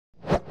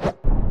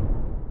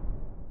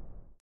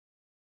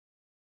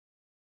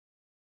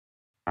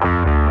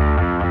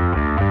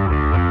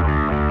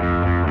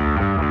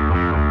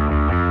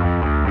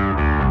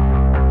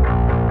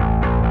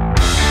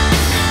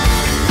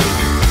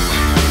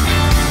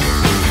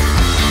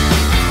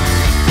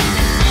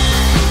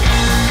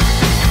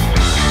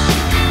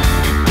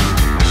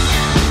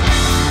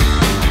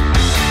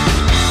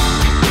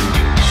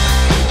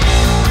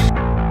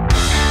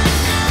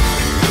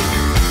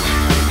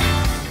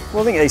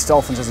Well, I think East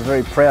Dolphins has a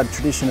very proud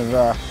tradition of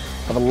a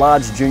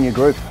large junior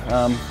group,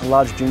 a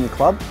large junior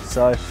club.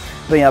 So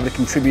being able to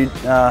contribute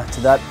to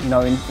that,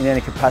 in any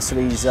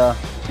capacity is, a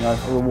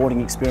rewarding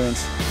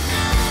experience.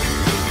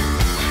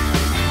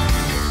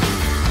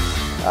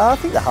 I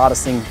think the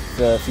hardest thing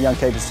for young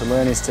keepers to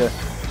learn is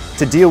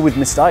to deal with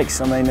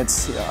mistakes. I mean,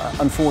 it's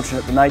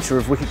unfortunate the nature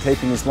of wicket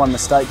keeping is one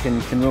mistake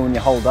can ruin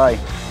your whole day.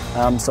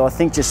 So I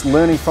think just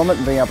learning from it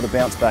and being able to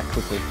bounce back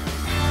quickly.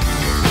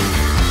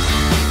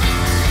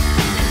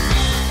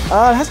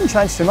 It hasn't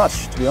changed too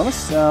much, to be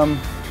honest.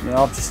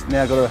 I've just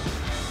now got a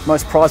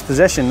most prized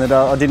possession that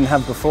I didn't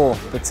have before.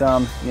 But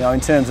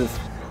in terms of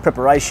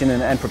preparation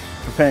and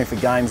preparing for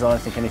games, I don't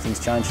think anything's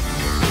changed.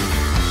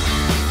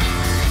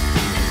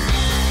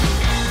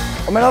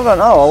 I mean, I don't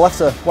know. I'll have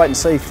to wait and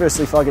see.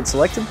 Firstly, if I get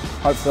selected,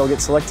 hopefully I'll get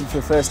selected for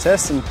the first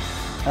test. And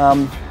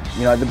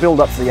the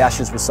build-up for the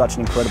Ashes was such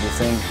an incredible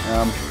thing.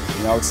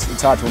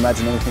 It's hard to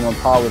imagine anything on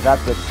par with that.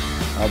 But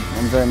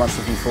I'm very much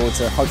looking forward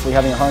to hopefully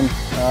having a home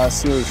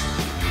series.